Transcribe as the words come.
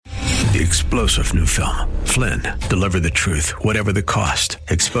The explosive new film, Flynn, deliver the truth, whatever the cost,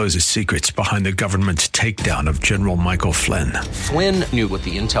 exposes secrets behind the government's takedown of General Michael Flynn. Flynn knew what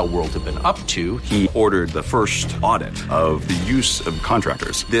the intel world had been up to. He ordered the first audit of the use of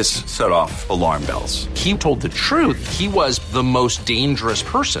contractors. This set off alarm bells. He told the truth. He was the most dangerous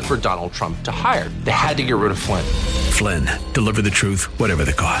person for Donald Trump to hire. They had to get rid of Flynn. Flynn, deliver the truth, whatever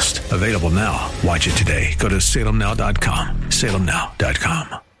the cost. Available now. Watch it today. Go to salemnow.com.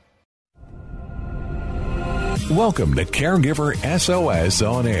 salemnow.com. Welcome to Caregiver SOS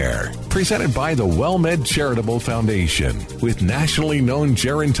On Air, presented by the WellMed Charitable Foundation, with nationally known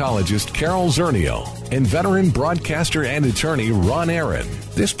gerontologist Carol Zernial and veteran broadcaster and attorney Ron Aaron.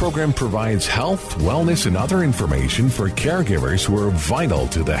 This program provides health, wellness, and other information for caregivers who are vital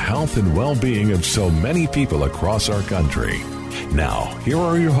to the health and well-being of so many people across our country. Now, here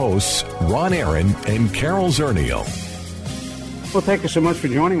are your hosts, Ron Aaron and Carol Zernial. Well, thank you so much for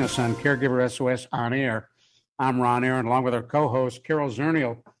joining us on Caregiver SOS On Air. I'm Ron Aaron, along with our co-host, Carol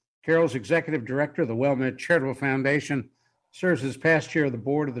Zernial. Carol's executive director of the WellMed Charitable Foundation, serves as past chair of the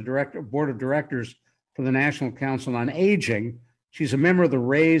board of directors for the National Council on Aging. She's a member of the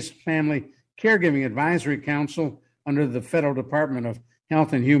RAISE Family Caregiving Advisory Council under the Federal Department of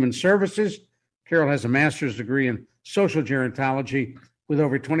Health and Human Services. Carol has a master's degree in social gerontology with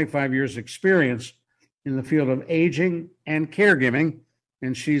over 25 years' experience in the field of aging and caregiving,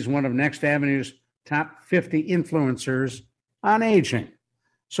 and she's one of Next Avenue's top 50 influencers on aging.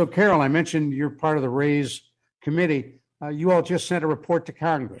 So, Carol, I mentioned you're part of the RAISE committee. You all just sent a report to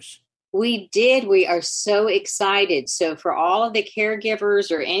Congress. We did. We are so excited. So for all of the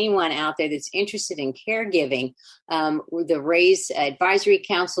caregivers or anyone out there that's interested in caregiving, the RAISE Advisory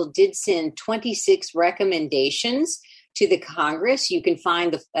Council did send 26 recommendations to the Congress. You can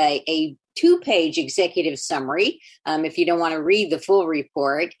find a 2-page executive summary if you don't want to read the full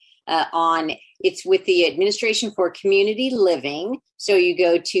report. It's with the Administration for Community Living. So you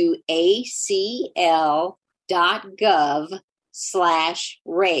go to acl.gov/RAISE,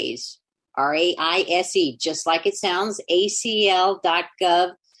 RAISE, just like it sounds,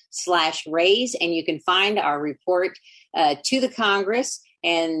 acl.gov/RAISE, and you can find our report to the Congress.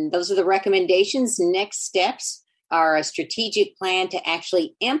 And those are the recommendations. Next steps are a strategic plan to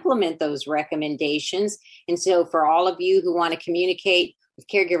actually implement those recommendations. And so for all of you who want to communicate with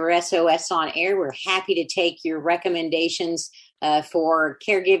Caregiver SOS On Air, we're happy to take your recommendations for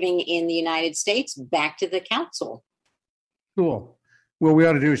caregiving in the United States back to the council. Cool. Well, we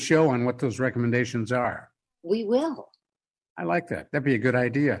ought to do a show on what those recommendations are. We will. I like that. That'd be a good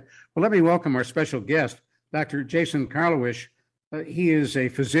idea. Well, let me welcome our special guest, Dr. Jason Karlawish. He is a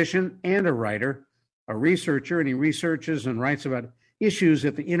physician and a writer, a researcher, and he researches and writes about issues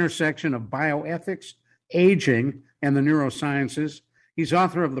at the intersection of bioethics, aging, and the neurosciences. He's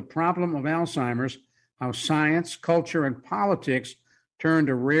author of The Problem of Alzheimer's, How Science, Culture, and Politics Turned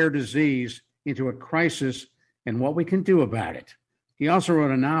a Rare Disease into a Crisis and What We Can Do About It. He also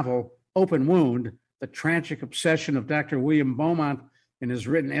wrote a novel, Open Wound, The Tragic Obsession of Dr. William Beaumont, and has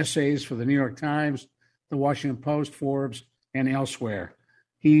written essays for the New York Times, the Washington Post, Forbes, and elsewhere.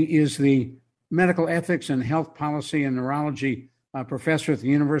 He is the Medical Ethics and Health Policy and Neurology professor at the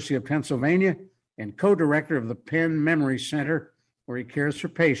University of Pennsylvania and co-director of the Penn Memory Center, where he cares for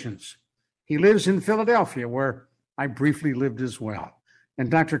patients. He lives in Philadelphia, where I briefly lived as well. And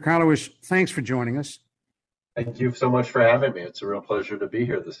Dr. Karlawish, thanks for joining us. Thank you so much for having me. It's a real pleasure to be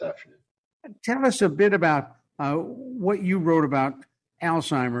here this afternoon. Tell us a bit about what you wrote about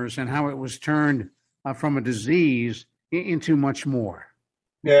Alzheimer's and how it was turned from a disease into much more.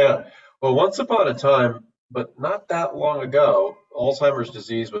 Yeah. Well, once upon a time, but not that long ago, Alzheimer's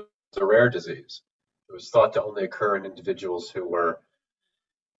disease was a rare disease. It was thought to only occur in individuals who were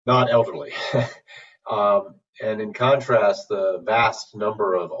not elderly. And in contrast, the vast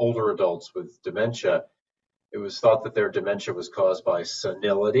number of older adults with dementia, it was thought that their dementia was caused by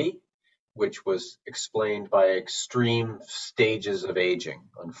senility, which was explained by extreme stages of aging,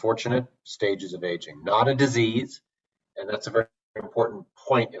 unfortunate stages of aging, not a disease. And that's a very important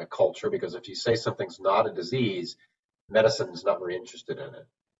point in a culture, because if you say something's not a disease, medicine's not very interested in it.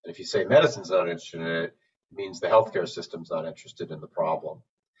 And if you say medicine's not interested in it, it means the healthcare system's not interested in the problem.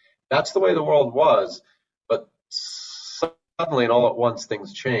 That's the way the world was, but suddenly and all at once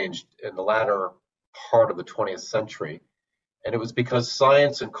things changed in the latter part of the 20th century. And it was because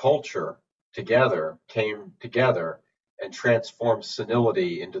science and culture came together and transformed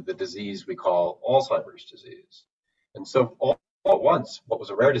senility into the disease we call Alzheimer's disease. And so all at once, what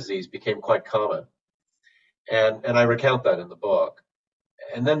was a rare disease became quite common. And I recount that in the book.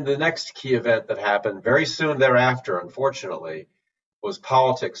 And then the next key event that happened very soon thereafter, unfortunately, was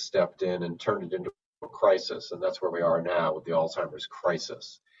politics stepped in and turned it into a crisis. And that's where we are now with the Alzheimer's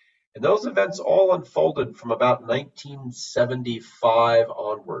crisis. And those events all unfolded from about 1975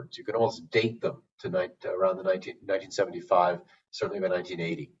 onwards. You can almost date them to around 1975, certainly by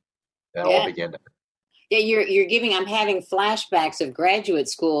 1980. That all began to happen. Yeah, I'm having flashbacks of graduate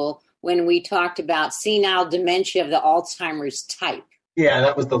school when we talked about senile dementia of the Alzheimer's type. Yeah,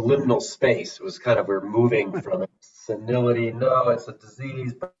 that was the liminal space. It was kind of, we're moving from senility. No, it's a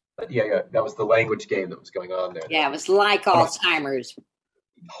disease. But yeah, that was the language game that was going on there. Yeah, it was like Alzheimer's.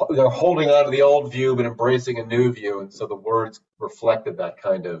 They're holding on to the old view but embracing a new view, and so the words reflected that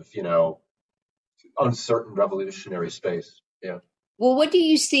kind of, uncertain revolutionary space. Yeah. Well, what do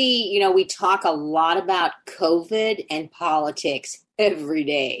you see? We talk a lot about COVID and politics every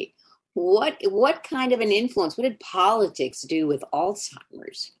day. What kind of an influence? What did politics do with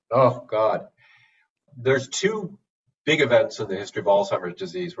Alzheimer's? Oh, God. There's two big events in the history of Alzheimer's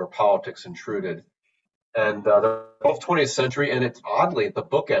disease where politics intruded. And they're both 20th century, and it's oddly at the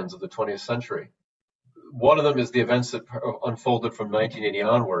bookends of the 20th century. One of them is the events that unfolded from 1980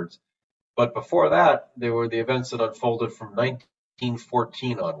 onwards. But before that, there were the events that unfolded from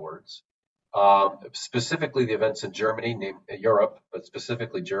 1914 onwards, specifically the events in Germany, Europe, but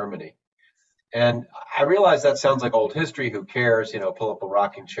specifically Germany. And I realize that sounds like old history. Who cares? Pull up a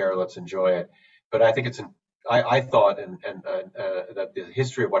rocking chair, let's enjoy it. But I think I thought that the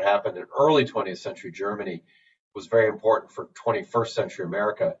history of what happened in early 20th century Germany was very important for 21st century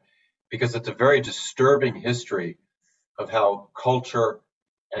America, because it's a very disturbing history of how culture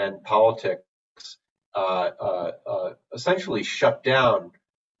and politics essentially shut down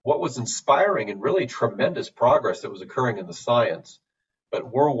what was inspiring and really tremendous progress that was occurring in the science. But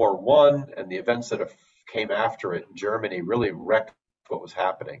World War I and the events that came after it in Germany really wrecked what was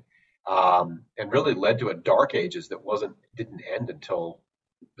happening. And really led to a dark ages that didn't end until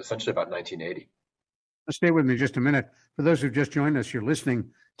essentially about 1980. Stay with me just a minute. For those who've just joined us, you're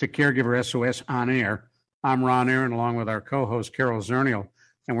listening to Caregiver SOS On Air. I'm Ron Aaron, along with our co-host Carol Zernial,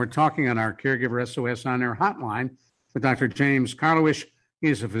 and we're talking on our Caregiver SOS On Air hotline with Dr. James Karlawish. He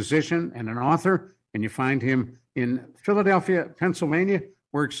is a physician and an author, and you find him in Philadelphia, Pennsylvania,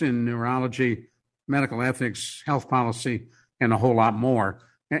 works in neurology, medical ethics, health policy, and a whole lot more.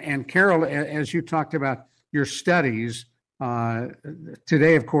 And Carol, as you talked about your studies,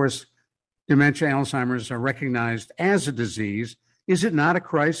 today, of course, dementia, Alzheimer's are recognized as a disease. Is it not a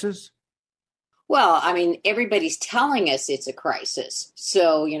crisis? Well, everybody's telling us it's a crisis.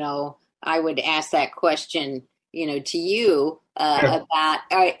 So, I would ask that question, to you about,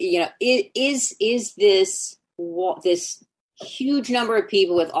 is this huge number of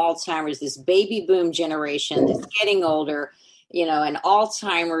people with Alzheimer's, this baby boom generation that's getting older, and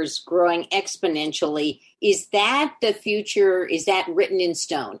Alzheimer's growing exponentially. Is that the future? Is that written in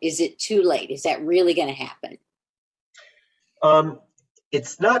stone? Is it too late? Is that really going to happen?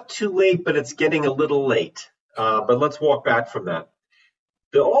 It's not too late, but it's getting a little late. But let's walk back from that.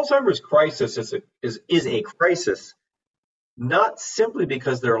 The Alzheimer's crisis is a crisis, not simply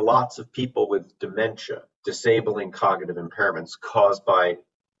because there are lots of people with dementia, disabling cognitive impairments caused by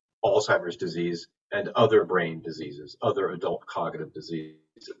Alzheimer's disease and other brain diseases, other adult cognitive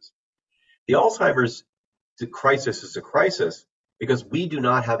diseases. The Alzheimer's crisis is a crisis because we do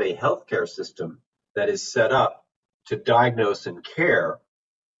not have a healthcare system that is set up to diagnose and care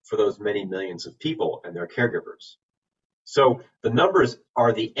for those many millions of people and their caregivers. So the numbers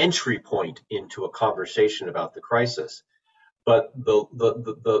are the entry point into a conversation about the crisis. But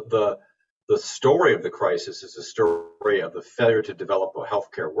the story of the crisis is a story of the failure to develop a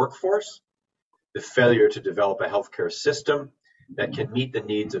healthcare workforce, the failure to develop a healthcare system that can meet the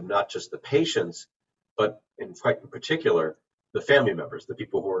needs of not just the patients, but in particular, the family members, the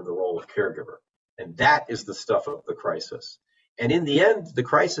people who are in the role of caregiver. And that is the stuff of the crisis. And in the end, the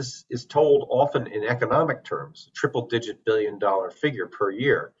crisis is told often in economic terms, triple-digit billion-dollar figure per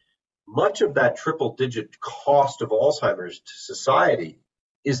year. Much of that triple-digit cost of Alzheimer's to society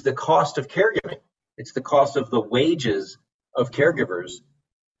is the cost of caregiving. It's the cost of the wages of caregivers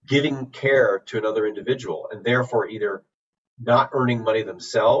giving care to another individual, and therefore either not earning money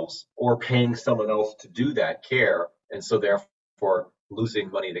themselves or paying someone else to do that care, and so therefore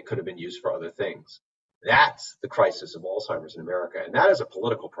losing money that could have been used for other things. That's the crisis of Alzheimer's in America, and that is a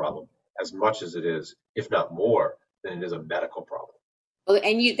political problem as much as it is, if not more, than it is a medical problem. Well,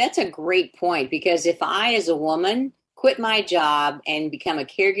 and that's a great point, because if I, as a woman, quit my job and become a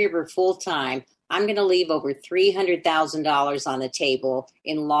caregiver full-time, I'm going to leave over $300,000 on the table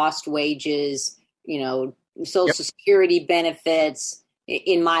in lost wages, Social Security benefits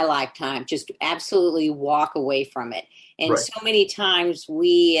in my lifetime. Just absolutely walk away from it. And Right. so many times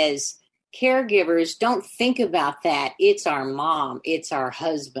we as caregivers don't think about that. It's our mom, it's our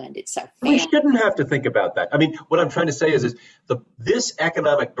husband, it's our We family. shouldn't have to think about that. I mean, what I'm trying to say is this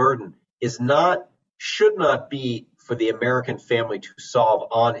economic burden should not be for the American family to solve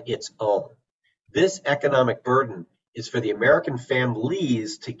on its own. This economic burden is for the American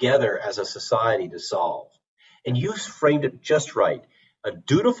families together as a society to solve. And you framed it just right. A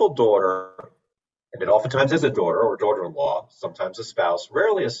dutiful daughter, and it oftentimes is a daughter or daughter-in-law, sometimes a spouse,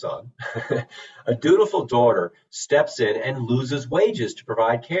 rarely a son. A dutiful daughter steps in and loses wages to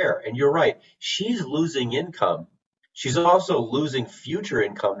provide care. And you're right, she's losing income. She's also losing future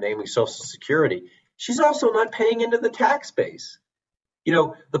income, namely Social Security. She's also not paying into the tax base. You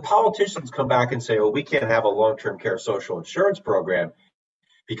know, the politicians come back and say, well, we can't have a long-term care social insurance program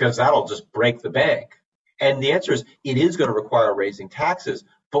because that'll just break the bank. And the answer is, it is going to require raising taxes,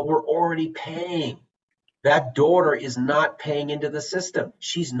 but we're already paying. That daughter is not paying into the system.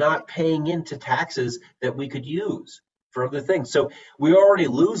 She's not paying into taxes that we could use for other things. So we're already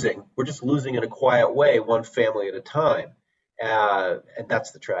losing. We're just losing in a quiet way, one family at a time. And that's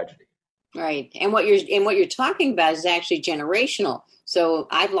the tragedy. Right. And what you're talking about is actually generational. So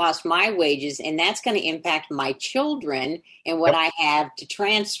I've lost my wages, and that's going to impact my children and what I have to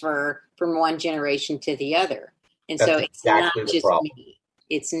transfer from one generation to the other. And That's so it's exactly not the just problem. me.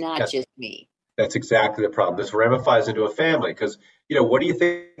 It's not just me. That's exactly the problem. This ramifies into a family because, you know, what do you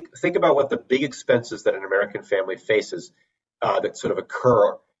think? Think about what the big expenses that an American family faces that sort of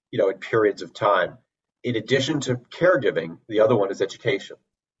occur, you know, in periods of time. In addition to caregiving, the other one is education.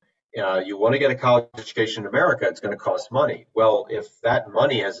 You want to get a college education in America, it's going to cost money. Well, if that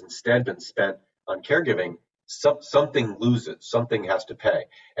money has instead been spent on caregiving, something loses, something has to pay.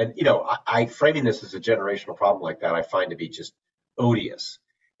 And, you know, I framing this as a generational problem like that, I find to be just odious.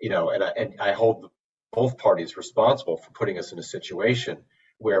 You know, and I hold both parties responsible for putting us in a situation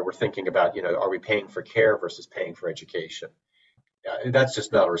where we're thinking about, you know, are we paying for care versus paying for education? That's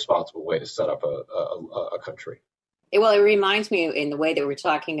just not a responsible way to set up a country. Well, it reminds me in the way that we're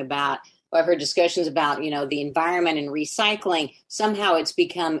talking about, I've heard discussions about, you know, the environment and recycling. Somehow it's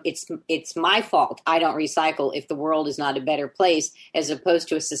become, it's my fault I don't recycle if the world is not a better place, as opposed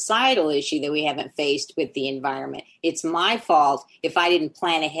to a societal issue that we haven't faced with the environment. It's my fault if I didn't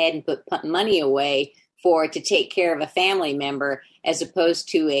plan ahead and put money away to take care of a family member, as opposed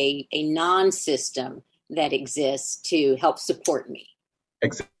to a non-system that exists to help support me.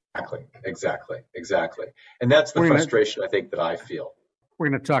 Exactly. And that's the frustration I think that I feel. We're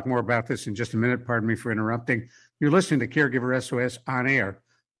going to talk more about this in just a minute. Pardon me for interrupting. You're listening to Caregiver SOS On Air.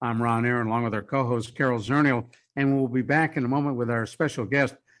 I'm Ron Aaron, along with our co-host, Carol Zernial, and we'll be back in a moment with our special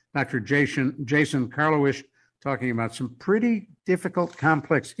guest, Dr. Jason Karlawish, talking about some pretty difficult,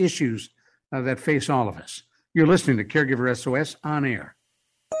 complex issues that face all of us. You're listening to Caregiver SOS On Air.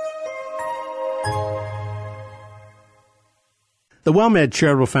 The WellMed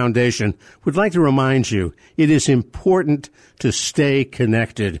Charitable Foundation would like to remind you it is important to stay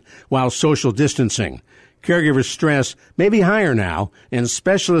connected while social distancing. Caregiver stress may be higher now, and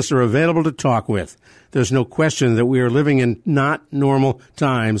specialists are available to talk with. There's no question that we are living in not normal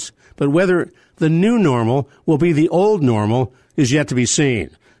times, but whether the new normal will be the old normal is yet to be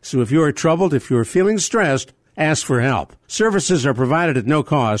seen. So if you are troubled, if you are feeling stressed, ask for help. Services are provided at no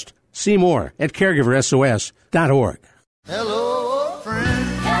cost. See more at caregiversos.org. Hello, friend.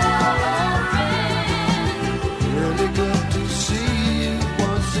 Hello, friend. Really good to see you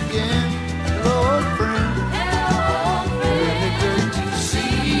once again. Hello, friend. Hello, friend. Really good to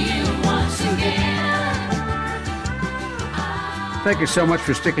see you once again. Thank you so much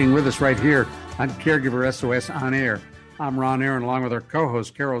for sticking with us right here on Caregiver SOS On Air. I'm Ron Aaron, along with our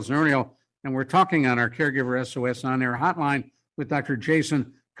co-host, Carol Zernial, and we're talking on our Caregiver SOS On Air hotline with Dr.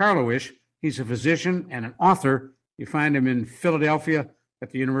 Jason Karlawish. He's a physician and an author. You find him in Philadelphia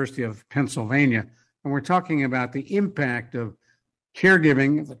at the University of Pennsylvania. And we're talking about the impact of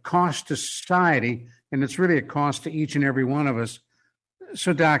caregiving, the cost to society, and it's really a cost to each and every one of us.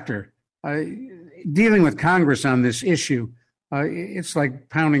 So, Doctor, dealing with Congress on this issue, it's like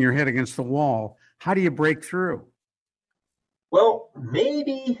pounding your head against the wall. How do you break through? Well,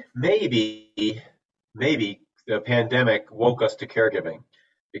 maybe the pandemic woke us to caregiving,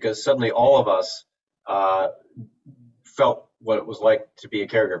 because suddenly all of us felt what it was like to be a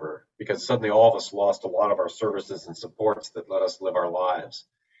caregiver, because suddenly all of us lost a lot of our services and supports that let us live our lives.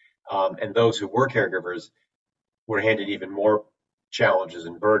 And those who were caregivers were handed even more challenges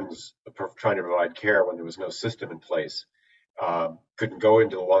and burdens of trying to provide care when there was no system in place. Couldn't go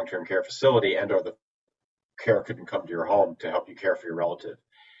into the long-term care facility, and or the care couldn't come to your home to help you care for your relative.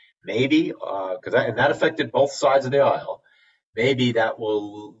 maybe, and that affected both sides of the aisle, maybe that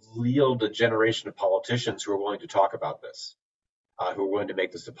will yield a generation of politicians who are willing to talk about this, who are willing to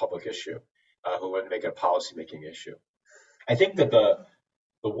make this a public issue, who are willing to make it a policymaking issue. I think that the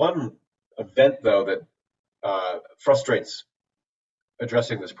one event, though, that frustrates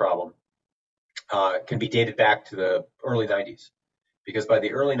addressing this problem can be dated back to the early 90s, because by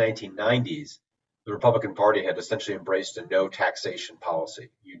the early 1990s, the Republican Party had essentially embraced a no taxation policy.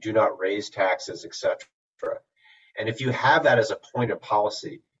 You do not raise taxes, etc. And if you have that as a point of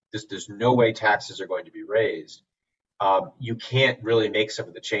policy, there's no way taxes are going to be raised. You can't really make some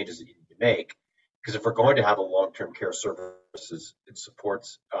of the changes that you need to make, because if we're going to have a long-term care services and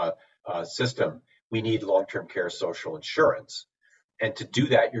supports system, we need long-term care social insurance. And to do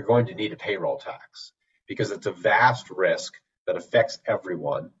that, you're going to need a payroll tax, because it's a vast risk that affects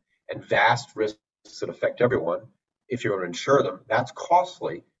everyone, and vast risks that affect everyone, if you're going to insure them, that's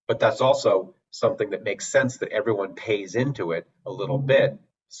costly, but that's also something that makes sense that everyone pays into it a little bit,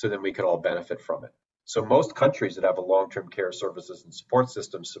 so then we can all benefit from it. So most countries that have a long-term care services and support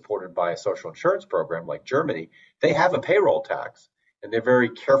system supported by a social insurance program like Germany, they have a payroll tax, and they're very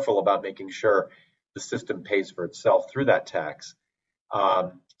careful about making sure the system pays for itself through that tax.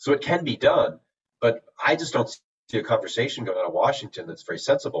 So it can be done, but I just don't see a conversation going on in Washington that's very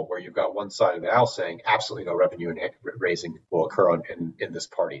sensible, where you've got one side of the aisle saying absolutely no revenue raising will occur in this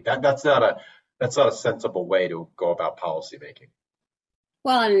party. That's not a sensible way to go about policy making.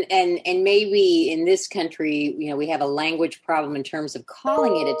 Well, and maybe in this country, we have a language problem in terms of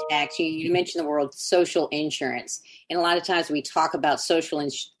calling it a tax. You mentioned the word social insurance, and a lot of times we talk about social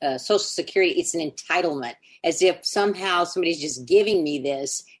security. It's an entitlement, as if somehow somebody's just giving me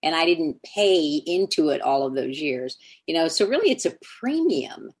this and I didn't pay into it all of those years. So really it's a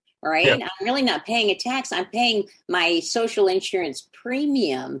premium, right? Yeah. I'm really not paying a tax. I'm paying my social insurance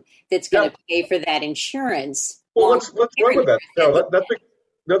premium that's going to pay for that insurance. Well, let's run with that.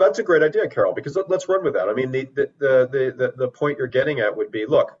 No, that's a great idea, Carol, because let's run with that. I mean, the point you're getting at would be,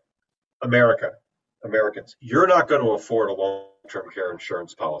 look, Americans, you're not going to afford a long-term care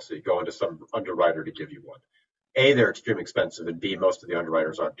insurance policy going to some underwriter to give you one. A, they're extremely expensive, and B, most of the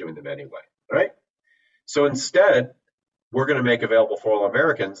underwriters aren't doing them anyway, right? So instead, we're going to make available for all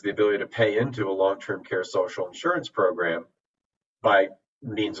Americans the ability to pay into a long-term care social insurance program by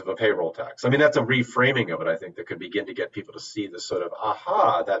means of a payroll tax. I mean, that's a reframing of it, I think, that could begin to get people to see this sort of,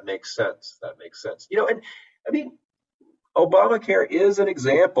 aha, that makes sense. And I mean, Obamacare is an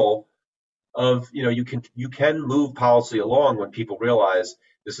example of, you can move policy along when people realize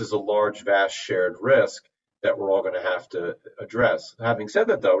this is a large, vast shared risk that we're all going to have to address. Having said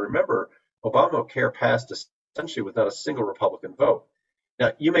that, though, remember, Obamacare passed essentially without a single Republican vote.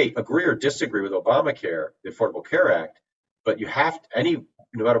 Now, you may agree or disagree with Obamacare, the Affordable Care Act, but you have to,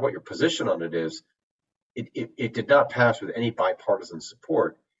 no matter what your position on it is, it did not pass with any bipartisan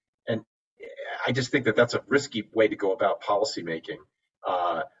support. And I just think that that's a risky way to go about policymaking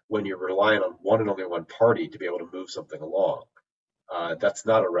when you're relying on one and only one party to be able to move something along. That's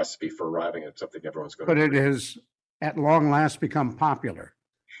not a recipe for arriving at something everyone's going to do. But it has, at long last, become popular.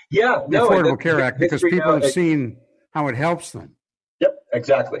 Yeah, the Affordable Care Act, because people have seen how it helps them. Yep,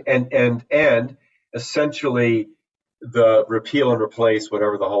 exactly. And essentially, the repeal and replace,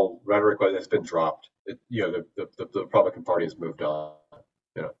 whatever the whole rhetoric was, has been dropped. The Republican Party has moved on.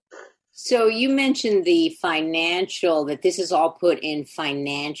 So you mentioned the financial, that this is all put in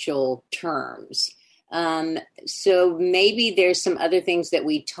financial terms. So maybe there's some other things that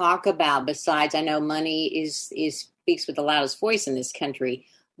we talk about besides, I know money speaks with the loudest voice in this country,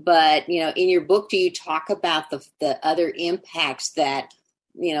 but, in your book, do you talk about the other impacts that,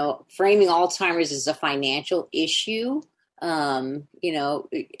 framing Alzheimer's as a financial issue, has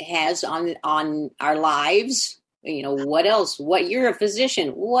on our lives? What else? You're a physician.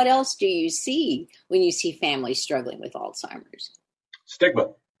 What else do you see when you see families struggling with Alzheimer's?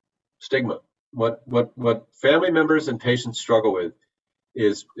 Stigma. What family members and patients struggle with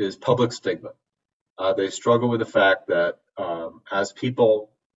is public stigma. They struggle with the fact that as people,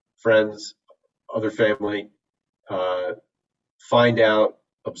 friends, other family find out,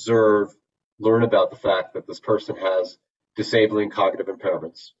 observe, learn about the fact that this person has disabling cognitive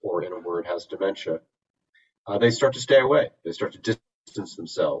impairments, or in a word, has dementia, they start to stay away. They start to distance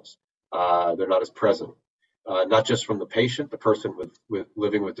themselves. They're not as present, not just from the patient, the person with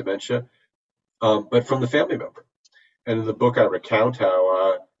living with dementia, but from the family member. And in the book, I recount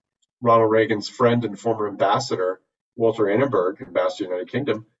how Ronald Reagan's friend and former ambassador, Walter Annenberg, ambassador to the United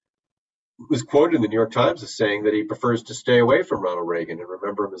Kingdom, was quoted in the New York Times as saying that he prefers to stay away from Ronald Reagan and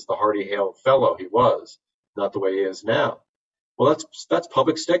remember him as the hearty, hale fellow he was, not the way he is now. Well, that's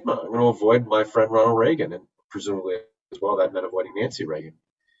public stigma. I'm going to avoid my friend Ronald Reagan, and presumably as well that meant avoiding Nancy Reagan.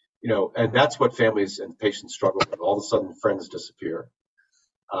 And that's what families and patients struggle with. All of a sudden, friends disappear.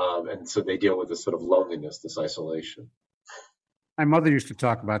 And so they deal with this sort of loneliness, this isolation. My mother used to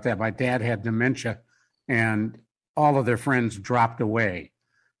talk about that. My dad had dementia, and all of their friends dropped away.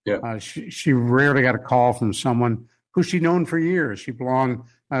 Yeah. She rarely got a call from someone who she'd known for years. She belonged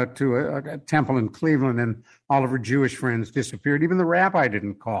to a temple in Cleveland, and all of her Jewish friends disappeared. Even the rabbi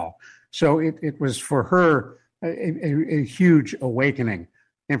didn't call. So it was for her a huge awakening.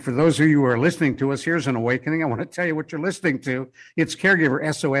 And for those of you who are listening to us, here's an awakening. I want to tell you what you're listening to. It's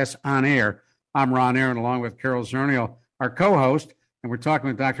Caregiver SOS On Air. I'm Ron Aaron, along with Carol Zernial, our co-host, and we're talking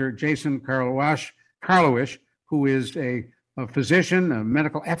with Dr. Jason Karlawish, who is a physician, a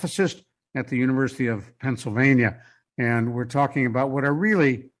medical ethicist at the University of Pennsylvania. And we're talking about what are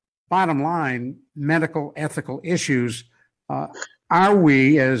really, bottom line, medical ethical issues. Are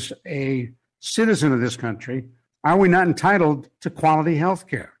we, as a citizen of this country, are we not entitled to quality health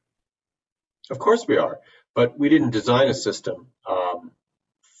care? Of course we are, but we didn't design a system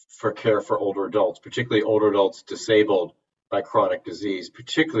for care for older adults, particularly older adults disabled by chronic disease,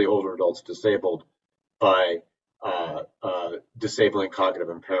 particularly older adults disabled by disabling cognitive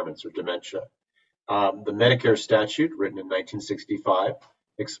impairments or dementia. The Medicare statute, written in 1965,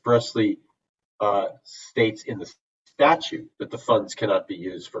 expressly states in the statute that the funds cannot be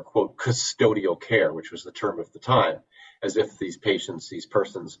used for, quote, custodial care, which was the term of the time, as if these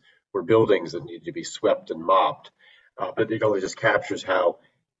persons were buildings that needed to be swept and mopped. But it only just captures how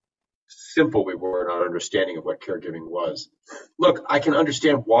simple we were in our understanding of what caregiving was. Look, I can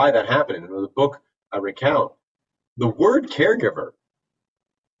understand why that happened. In the book I recount, the word caregiver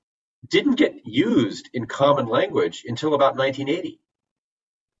didn't get used in common language until about 1980.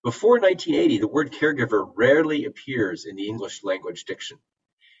 Before 1980, the word caregiver rarely appears in the English language diction.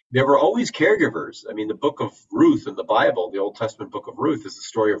 There were always caregivers. I mean, the book of Ruth in the Bible, the Old Testament book of Ruth, is the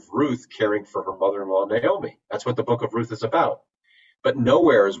story of Ruth caring for her mother-in-law, Naomi. That's what the book of Ruth is about. But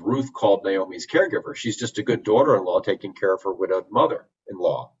nowhere is Ruth called Naomi's caregiver. She's just a good daughter-in-law taking care of her widowed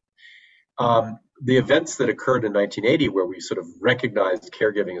mother-in-law. The events that occurred in 1980, where we sort of recognized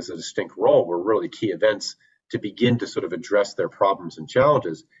caregiving as a distinct role, were really key events to begin to sort of address their problems and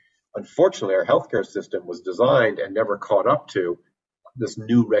challenges. Unfortunately, our healthcare system was designed and never caught up to this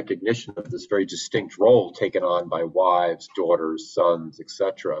new recognition of this very distinct role taken on by wives, daughters, sons,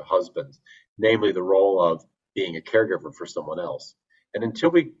 etc., husbands, namely the role of being a caregiver for someone else. And until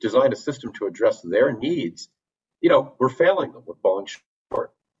we design a system to address their needs, we're failing them. We're falling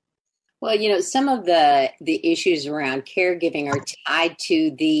short. Well, some of the issues around caregiving are tied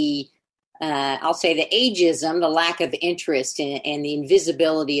to the I'll say the ageism, the lack of interest and the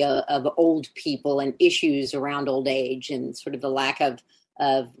invisibility of old people and issues around old age, and sort of the lack of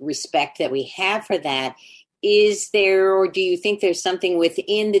respect that we have for that. Is there, or do you think there's something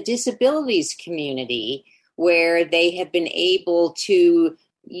within the disabilities community where they have been able to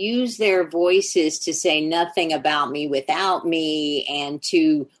use their voices to say nothing about me without me, and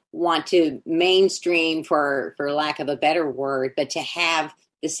to want to mainstream, for lack of a better word, but to have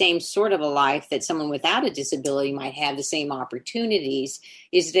the same sort of a life that someone without a disability might have, the same opportunities?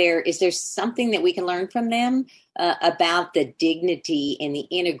 Is there something that we can learn from them about the dignity and the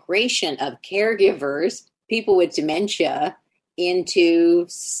integration of caregivers, people with dementia, into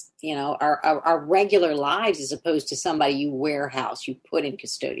our regular lives, as opposed to somebody you warehouse, you put in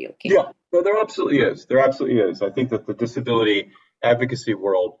custodial care? Yeah, no, there absolutely is. There absolutely is. I think that the disability advocacy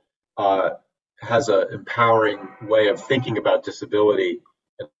world has an empowering way of thinking about disability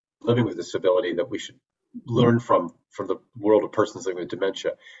and living with disability that we should learn from the world of persons living with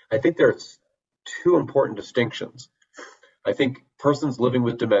dementia. I think there's two important distinctions. I think persons living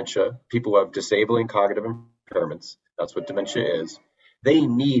with dementia, people who have disabling cognitive impairments, that's what dementia is, they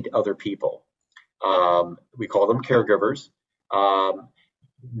need other people. We call them caregivers.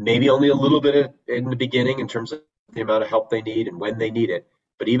 Maybe only a little bit in the beginning in terms of the amount of help they need and when they need it.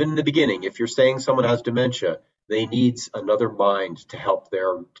 But even in the beginning, if you're saying someone has dementia, they need another mind to help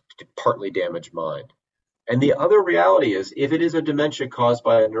their partly damaged mind. And the other reality is, if it is a dementia caused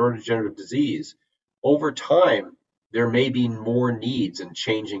by a neurodegenerative disease, over time, there may be more needs and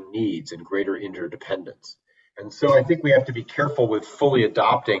changing needs and greater interdependence. And so I think we have to be careful with fully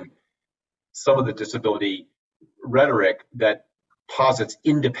adopting some of the disability rhetoric that posits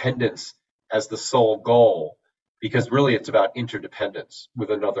independence as the sole goal, because really it's about interdependence with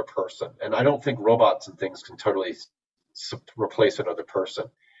another person. And I don't think robots and things can totally replace another person.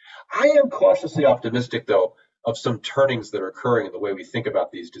 I am cautiously optimistic, though, of some turnings that are occurring in the way we think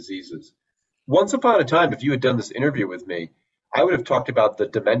about these diseases. Once upon a time, if you had done this interview with me, I would have talked about the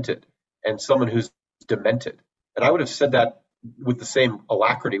demented and someone who's demented. And I would have said that with the same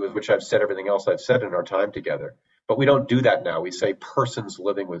alacrity with which I've said everything else I've said in our time together. But we don't do that now. We say persons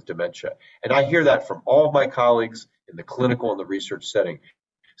living with dementia. And I hear that from all of my colleagues in the clinical and the research setting.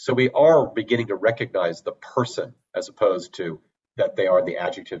 So we are beginning to recognize the person as opposed to that they are the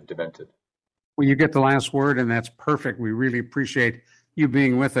adjective demented. Well, you get the last word, and that's perfect. We really appreciate you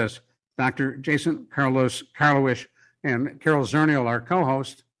being with us. Dr. Jason Karlawish and Carol Zernial, our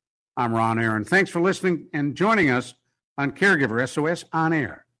co-host. I'm Ron Aaron. Thanks for listening and joining us on Caregiver SOS On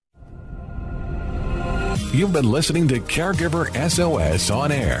Air. You've been listening to Caregiver SOS On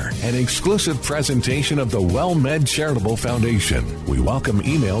Air, an exclusive presentation of the WellMed Charitable Foundation. We welcome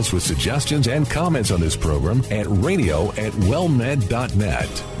emails with suggestions and comments on this program at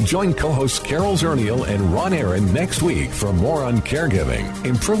radio@wellmed.net. Join co-hosts Carol Zernial and Ron Aaron next week for more on caregiving,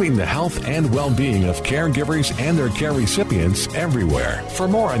 improving the health and well-being of caregivers and their care recipients everywhere. For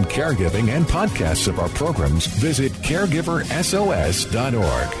more on caregiving and podcasts of our programs, visit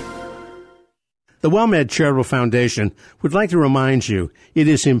caregiversos.org. The WellMed Charitable Foundation would like to remind you it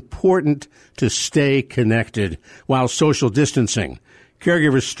is important to stay connected while social distancing.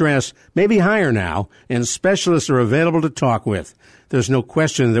 Caregiver stress may be higher now, and specialists are available to talk with. There's no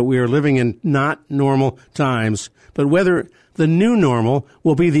question that we are living in not normal times, but whether the new normal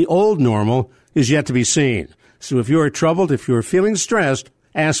will be the old normal is yet to be seen. So if you are troubled, if you are feeling stressed,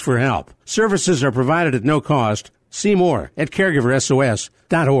 ask for help. Services are provided at no cost. See more at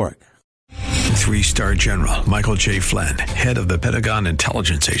caregiversos.org. 3-star General Michael J. Flynn, head of the Pentagon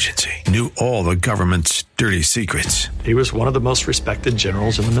Intelligence Agency, knew all the government's dirty secrets. He was one of the most respected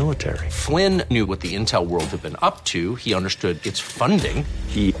generals in the military. Flynn knew what the intel world had been up to. He understood its funding.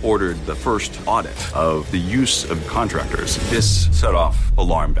 He ordered the first audit of the use of contractors. This set off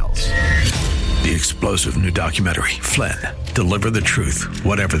alarm bells. The explosive new documentary, Flynn, Deliver the Truth,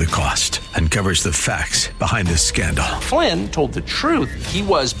 Whatever the Cost, uncovers the facts behind this scandal. Flynn told the truth. He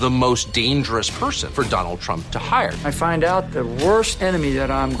was the most dangerous person for Donald Trump to hire. I find out the worst enemy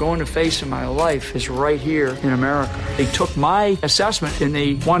that I'm going to face in my life is right here in America. They took my assessment and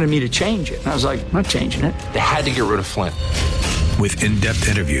they wanted me to change it. And I was like, I'm not changing it. They had to get rid of Flynn. With in-depth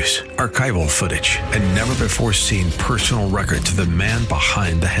interviews, archival footage, and never-before-seen personal records of the man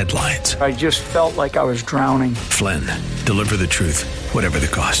behind the headlines. I just felt like I was drowning. Flynn, Deliver the Truth, Whatever the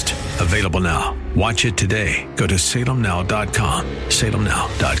Cost. Available now. Watch it today. Go to salemnow.com.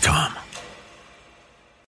 salemnow.com.